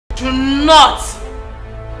Do not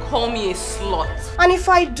call me a slut. And if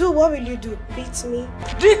I do, what will you do? Beat me?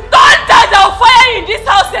 The third time I'll fire you in this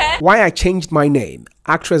house, eh? Why I changed my name.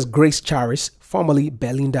 Actress Grace Charis, formerly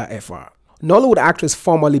Belindah Effah. Nollywood actress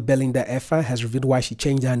formerly Belindah Effah has revealed why she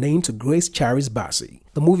changed her name to Grace Charis Bassi.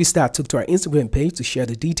 The movie star took to her Instagram page to share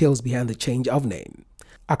the details behind the change of name.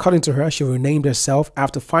 According to her, she renamed herself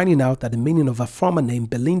after finding out that the meaning of her former name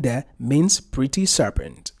Belindah means pretty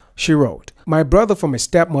serpent. She wrote, "My brother from my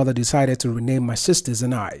stepmother decided to rename my sisters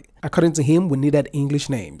and I. According to him, we needed English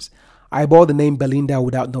names. I bore the name Belindah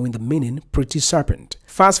without knowing the meaning, pretty serpent.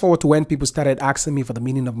 Fast forward to when people started asking me for the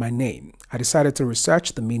meaning of my name. I decided to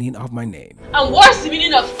research the meaning of my name." And what's the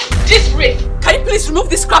meaning of this riff? Can you please remove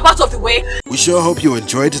this crap out of the way? We sure hope you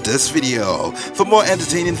enjoyed this video. For more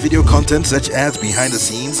entertaining video content such as behind the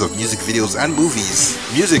scenes of music videos and movies,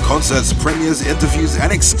 music concerts, premieres, interviews,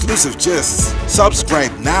 and exclusive gists,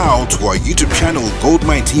 subscribe now to our YouTube channel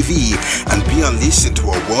GoldmyneTV and be unleashed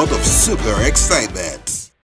into a world of super excitement.